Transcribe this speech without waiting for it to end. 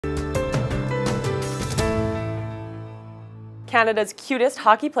Canada's cutest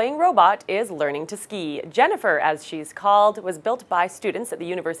hockey-playing robot is learning to ski. Jennifer, as she's called, was built by students at the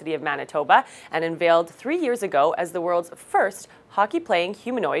University of Manitoba and unveiled 3 years ago as the world's first hockey-playing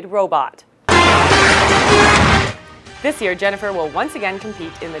humanoid robot. This year, Jennifer will once again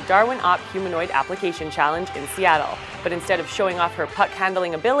compete in the Darwin Op Humanoid Application Challenge in Seattle. But instead of showing off her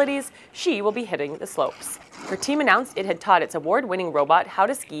puck-handling abilities, she will be hitting the slopes. Her team announced it had taught its award-winning robot how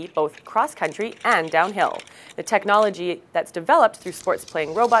to ski both cross-country and downhill. The technology that's developed through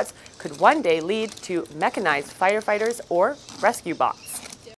sports-playing robots could one day lead to mechanized firefighters or rescue bots.